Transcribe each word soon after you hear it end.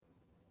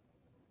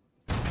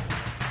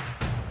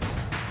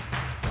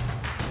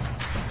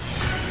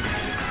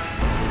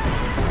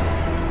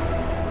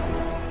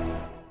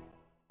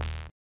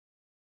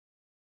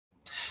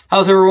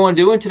How's everyone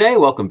doing today?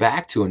 Welcome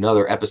back to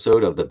another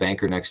episode of The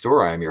Banker Next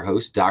Door. I am your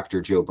host, Dr.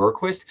 Joe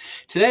Berquist.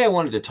 Today, I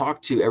wanted to talk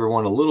to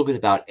everyone a little bit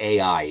about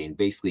AI and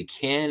basically,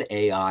 can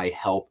AI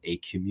help a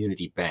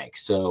community bank?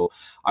 So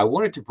I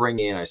wanted to bring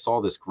in, I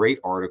saw this great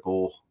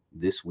article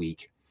this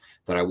week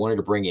that I wanted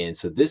to bring in.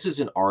 So this is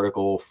an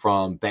article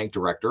from Bank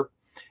Director,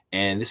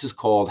 and this is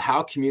called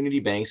How Community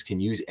Banks Can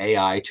Use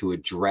AI to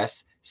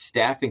Address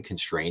Staffing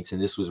Constraints.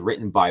 And this was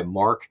written by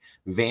Mark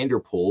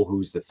Vanderpool,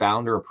 who's the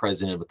founder and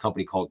president of a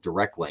company called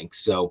DirectLink.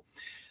 So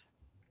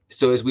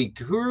as we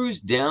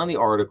cruise down the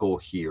article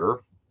here,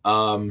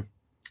 I'm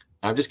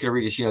just going to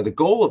read this. The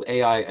goal of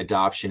AI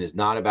adoption is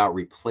not about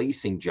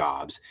replacing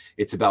jobs.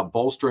 It's about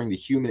bolstering the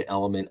human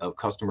element of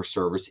customer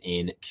service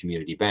in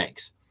community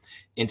banks.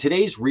 In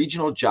today's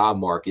regional job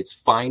markets,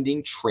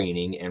 finding,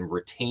 training, and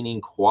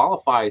retaining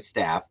qualified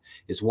staff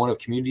is one of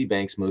community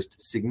banks'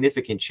 most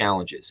significant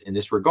challenges. In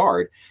this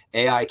regard,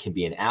 AI can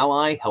be an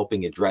ally,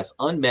 helping address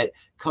unmet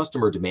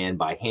customer demand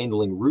by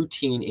handling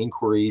routine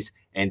inquiries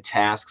and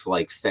tasks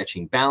like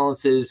fetching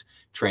balances,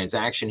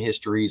 transaction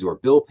histories, or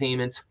bill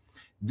payments.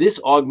 This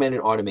augmented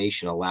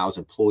automation allows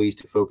employees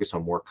to focus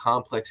on more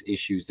complex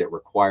issues that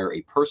require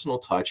a personal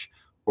touch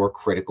or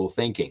critical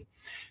thinking.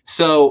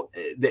 So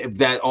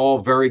that all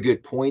very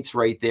good points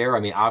right there. I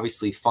mean,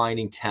 obviously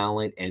finding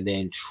talent and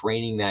then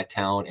training that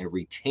talent and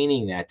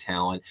retaining that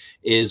talent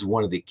is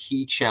one of the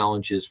key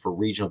challenges for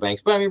regional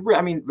banks. But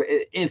I mean,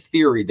 in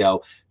theory,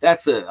 though,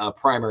 that's a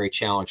primary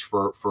challenge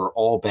for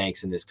all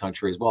banks in this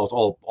country, as well as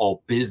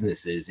all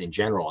businesses in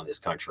general in this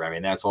country. I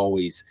mean, that's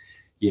always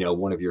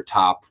one of your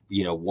top,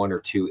 one or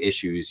two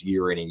issues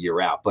year in and year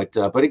out. But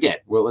again,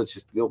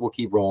 we'll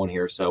keep rolling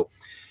here. So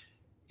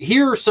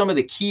here are some of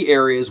the key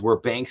areas where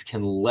banks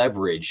can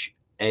leverage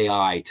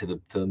AI to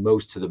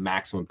the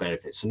maximum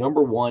benefit. So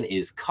number one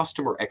is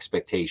customer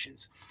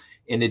expectations.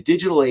 In the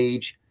digital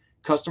age,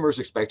 customers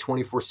expect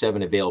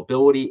 24/7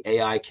 availability.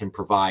 AI can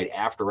provide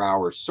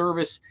after-hours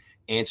service,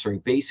 answering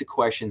basic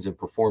questions and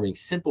performing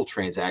simple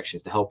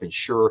transactions to help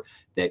ensure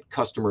that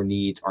customer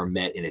needs are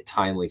met in a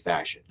timely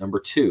fashion. Number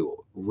two,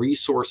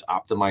 resource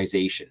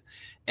optimization.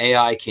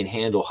 AI can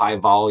handle high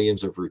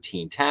volumes of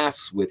routine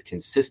tasks with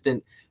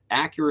consistent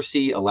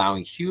accuracy,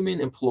 allowing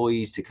human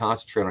employees to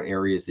concentrate on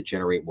areas that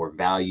generate more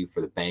value for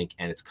the bank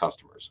and its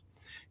customers.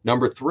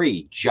 Number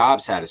three,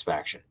 job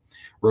satisfaction.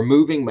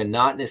 Removing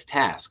monotonous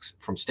tasks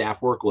from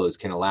staff workloads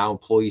can allow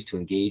employees to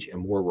engage in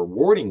more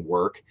rewarding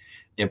work,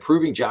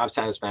 improving job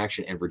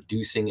satisfaction and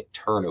reducing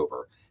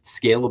turnover.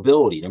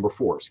 Scalability. Number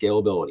four,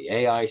 scalability.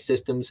 AI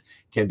systems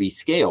can be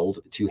scaled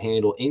to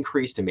handle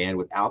increased demand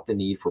without the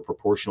need for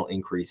proportional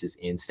increases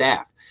in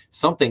staff,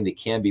 something that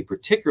can be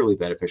particularly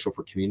beneficial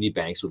for community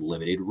banks with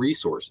limited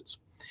resources.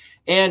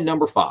 And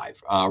number five,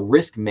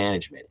 risk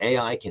management.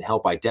 AI can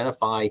help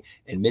identify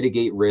and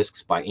mitigate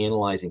risks by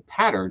analyzing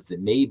patterns that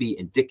may be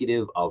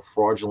indicative of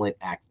fraudulent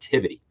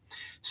activity.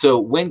 So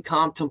when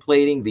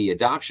contemplating the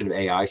adoption of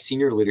AI,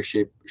 senior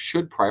leadership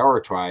should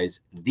prioritize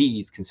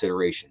these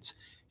considerations: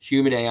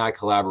 human AI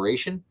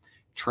collaboration,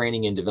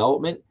 training and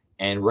development,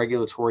 and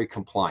regulatory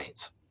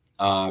compliance.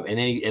 And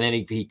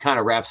then he kind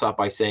of wraps up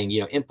by saying,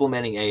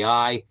 implementing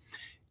AI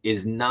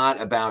is not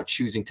about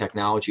choosing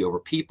technology over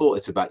people.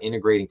 It's about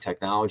integrating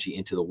technology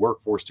into the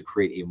workforce to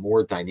create a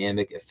more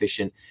dynamic,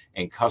 efficient,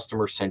 and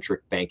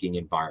customer-centric banking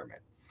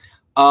environment.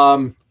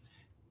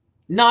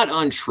 Not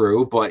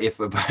untrue, but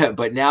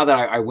now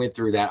that I went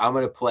through that, I'm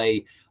going to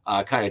play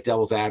kind of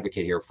devil's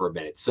advocate here for a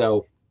minute.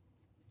 So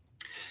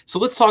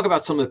let's talk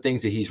about some of the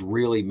things that he's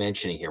really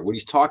mentioning here. What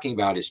he's talking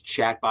about is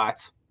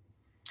chatbots.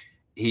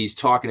 He's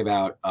talking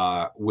about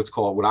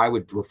what I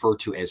would refer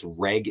to as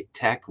reg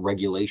tech,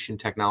 regulation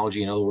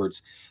technology. In other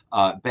words,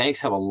 banks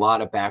have a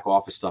lot of back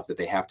office stuff that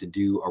they have to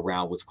do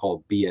around what's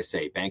called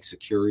BSA,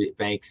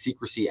 Bank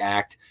Secrecy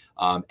Act,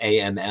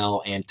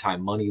 AML,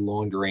 anti-money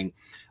laundering.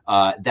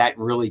 That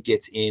really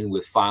gets in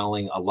with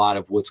filing a lot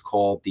of what's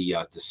called the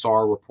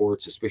SAR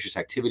reports, suspicious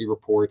activity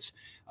reports,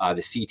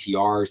 the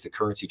CTRs, the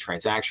currency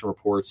transaction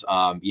reports.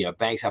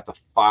 Banks have to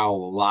file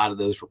a lot of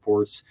those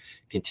reports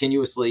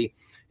continuously.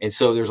 And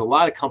so there's a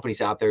lot of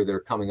companies out there that are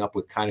coming up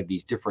with kind of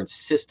these different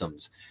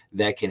systems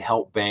that can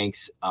help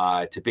banks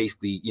to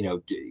basically,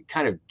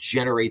 kind of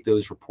generate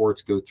those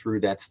reports, go through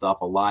that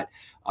stuff a lot,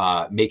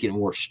 make it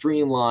more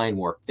streamlined,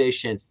 more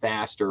efficient,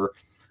 faster.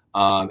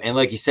 And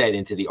like you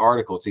said, to the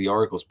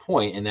article's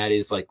point, and that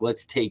is like,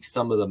 let's take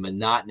some of the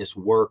monotonous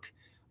work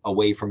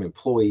away from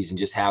employees and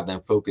just have them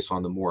focus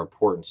on the more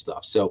important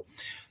stuff. So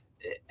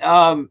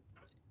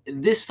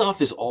this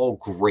stuff is all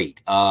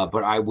great,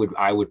 but I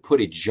would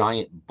put a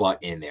giant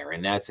but in there,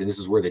 and this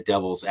is where the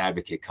devil's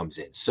advocate comes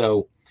in.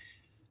 So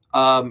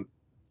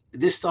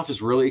this stuff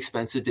is really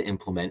expensive to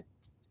implement.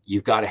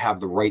 You've got to have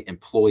the right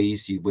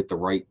employees with the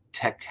right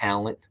tech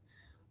talent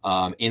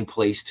in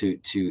place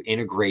to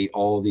integrate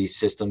all of these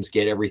systems,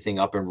 get everything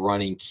up and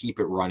running, keep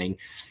it running.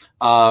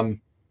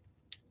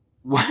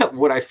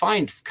 What I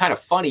find kind of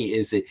funny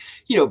is that,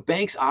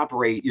 banks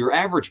operate, your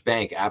average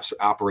bank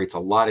operates a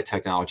lot of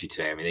technology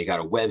today. I mean, they got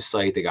a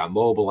website, they got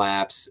mobile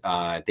apps,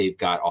 they've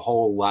got a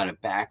whole lot of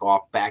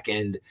back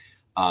end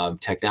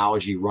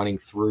technology running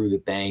through the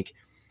bank.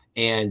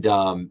 And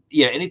and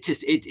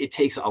it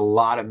takes a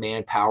lot of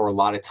manpower, a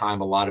lot of time,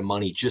 a lot of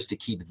money just to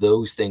keep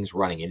those things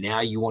running. And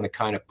now you want to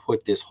kind of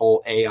put this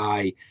whole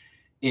AI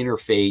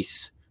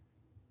interface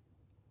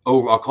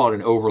over, I'll call it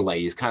an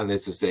overlay, is kind of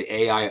this is the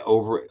AI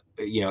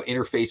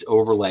interface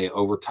overlay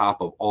over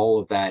top of all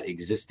of that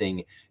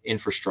existing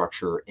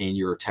infrastructure in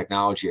your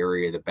technology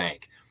area of the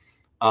bank.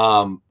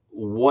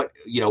 What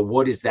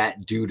does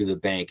that do to the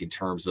bank in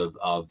terms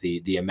of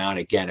the amount,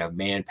 again, of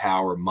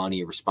manpower,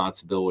 money,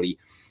 responsibility?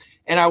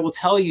 And I will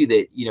tell you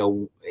that,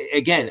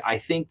 again, I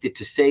think that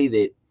to say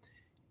that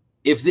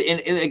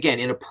and again,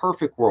 in a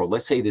perfect world,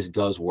 let's say this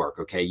does work.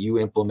 Okay. You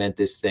implement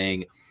this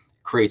thing,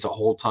 creates a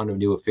whole ton of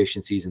new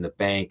efficiencies in the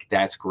bank.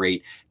 That's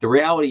great. The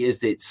reality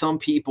is that some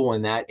people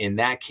in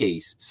that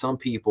case, some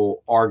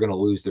people are going to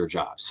lose their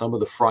jobs. Some of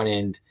the front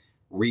end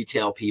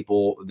retail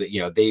people that,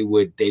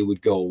 they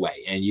would go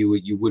away, and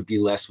you would be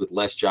less with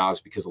less jobs,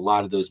 because a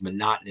lot of those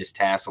monotonous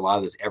tasks, a lot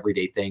of those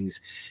everyday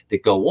things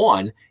that go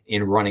on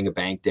in running a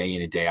bank day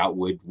in and day out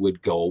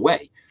would go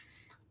away.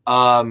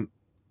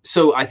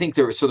 So I think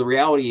the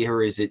reality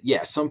here is that,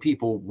 yeah, some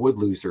people would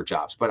lose their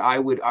jobs, but I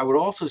would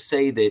also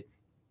say that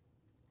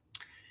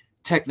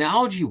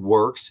technology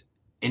works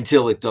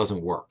until it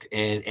doesn't work.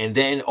 And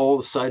then all of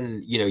a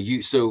sudden,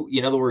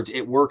 in other words,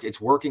 it's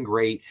working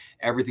great.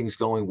 Everything's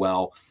going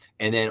well.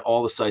 And then all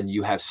of a sudden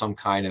you have some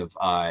kind of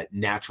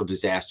natural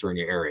disaster in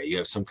your area. You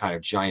have some kind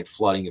of giant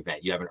flooding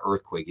event. You have an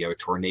earthquake, you have a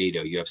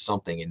tornado, you have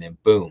something, and then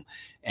boom,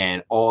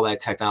 and all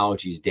that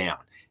technology is down.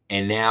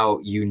 And now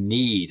you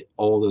need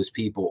all those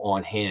people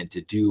on hand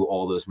to do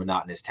all those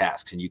monotonous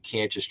tasks. And you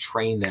can't just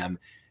train them.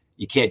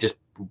 You can't just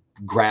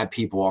grab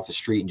people off the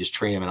street and just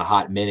train them in a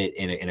hot minute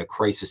in a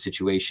crisis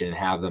situation and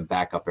have them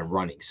back up and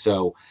running.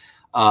 So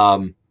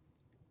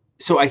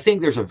I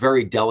think there's a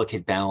very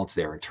delicate balance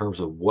there in terms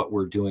of what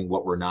we're doing,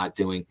 what we're not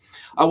doing.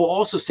 I will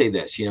also say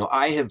this,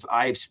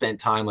 I've spent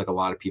time, like a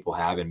lot of people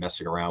have, in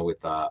messing around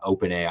with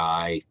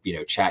OpenAI,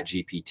 Chat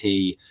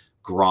GPT,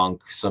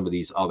 Grok, some of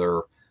these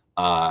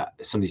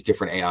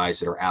different AIs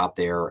that are out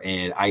there.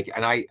 And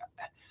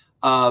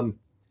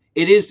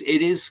it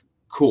is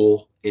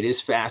cool. It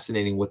is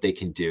fascinating what they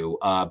can do.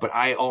 But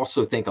I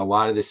also think a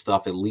lot of this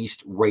stuff, at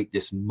least right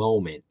this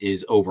moment,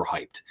 is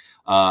overhyped.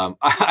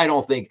 I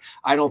don't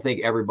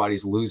think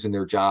everybody's losing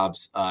their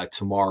jobs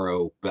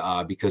tomorrow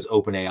because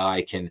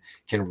OpenAI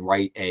can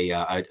write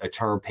a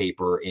term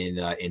paper in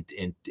a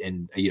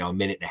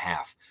minute and a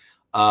half.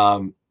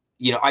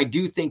 I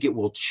do think it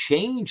will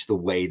change the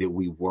way that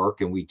we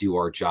work and we do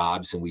our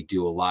jobs and we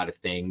do a lot of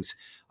things,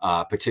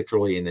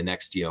 particularly in the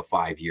next,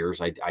 5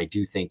 years. I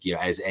do think,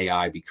 as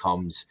AI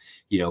becomes,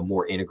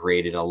 more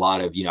integrated, a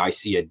lot of, I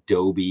see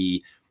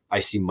Adobe, I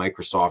see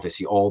Microsoft, I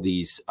see all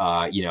these,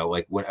 like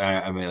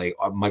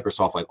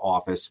Microsoft, like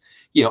Office,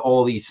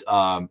 all these,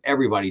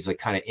 everybody's like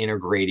kind of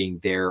integrating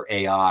their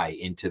AI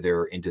into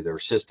their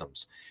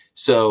systems.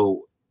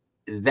 So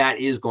that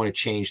is going to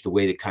change the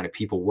way that kind of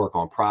people work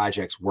on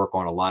projects, work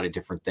on a lot of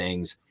different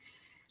things.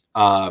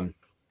 So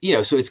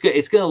it's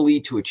going to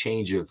lead to a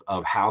change of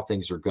how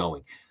things are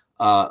going.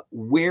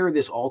 Where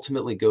this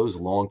ultimately goes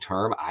long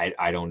term,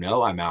 I don't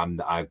know. I'm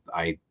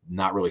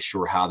not really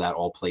sure how that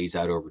all plays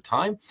out over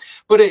time.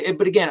 But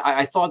again,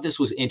 I thought this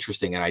was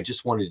interesting, and I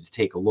just wanted to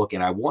take a look.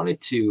 And I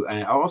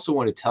also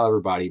want to tell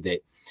everybody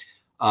that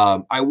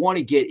I want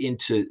to get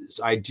into,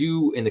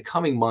 in the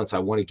coming months, I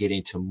want to get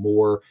into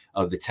more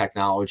of the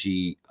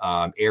technology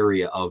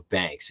area of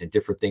banks and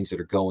different things that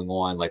are going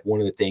on. Like one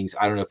of the things,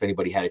 I don't know if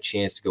anybody had a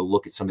chance to go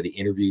look at some of the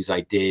interviews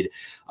I did.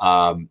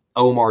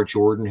 Omar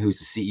Jordan, who's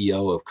the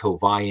CEO of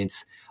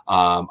Coviance.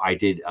 I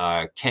did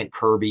Kent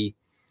Kirby,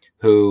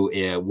 who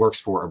works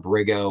for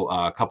Abrigo,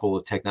 a couple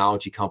of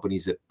technology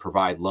companies that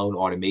provide loan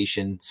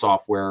automation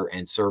software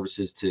and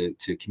services to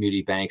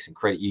community banks and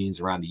credit unions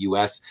around the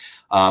U.S.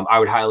 I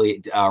would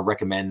highly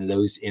recommend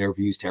those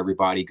interviews to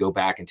everybody. Go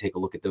back and take a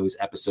look at those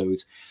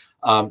episodes.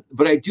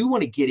 But I do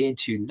want to get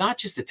into not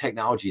just the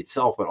technology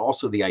itself, but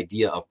also the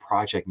idea of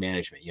project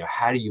management.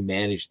 How do you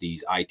manage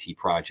these IT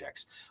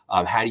projects?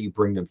 How do you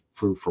bring them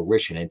through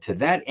fruition? And to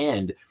that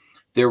end,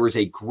 there was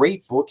a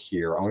great book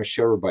here. I want to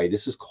show everybody.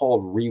 This is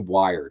called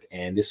Rewired,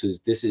 and this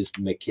is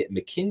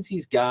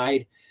McKinsey's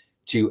Guide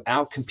to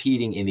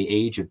Outcompeting in the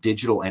Age of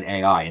Digital and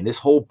AI. And this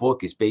whole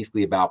book is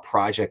basically about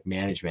project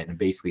management and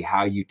basically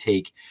how you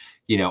take,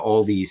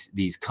 all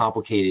these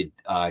complicated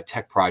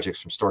tech projects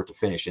from start to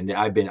finish. And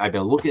I've been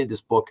looking at this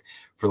book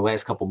for the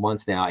last couple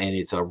months now, and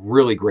it's a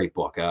really great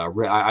book.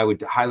 I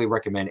would highly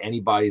recommend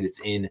anybody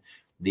that's in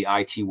the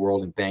IT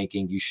world and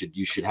banking, you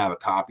should have a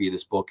copy of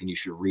this book and you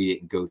should read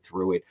it and go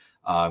through it,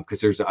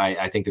 because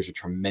I think there's a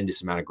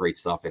tremendous amount of great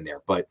stuff in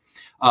there. But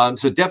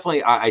so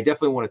definitely, I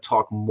definitely want to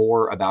talk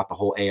more about the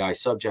whole AI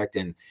subject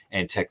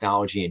and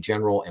technology in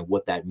general and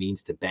what that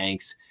means to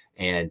banks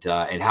and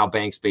how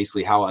banks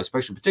basically,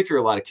 especially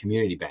particularly a lot of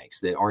community banks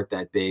that aren't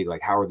that big,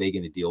 like how are they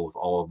going to deal with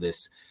all of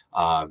this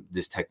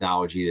this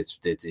technology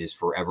that is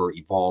forever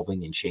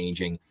evolving and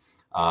changing.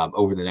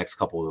 over the next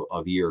couple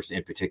of years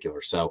in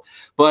particular. So,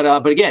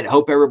 but again,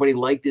 hope everybody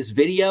liked this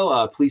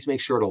video. Please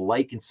make sure to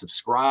like and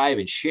subscribe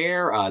and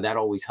share. That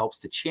always helps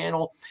the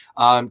channel.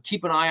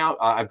 Keep an eye out.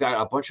 I've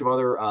got a bunch of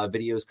other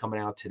videos coming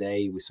out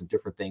today with some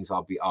different things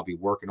I'll be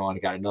working on. I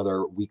got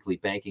another weekly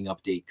banking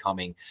update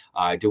coming,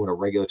 doing a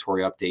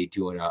regulatory update,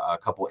 doing a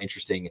couple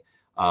interesting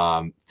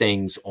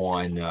things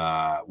on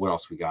what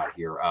else we got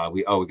here.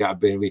 We got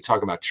going to be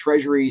talking about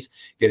treasuries,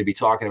 going to be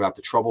talking about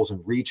the troubles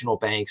in regional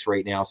banks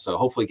right now. So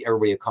hopefully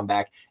everybody will come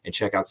back and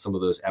check out some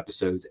of those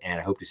episodes, and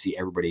I hope to see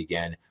everybody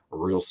again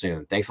real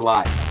soon. Thanks a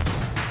lot.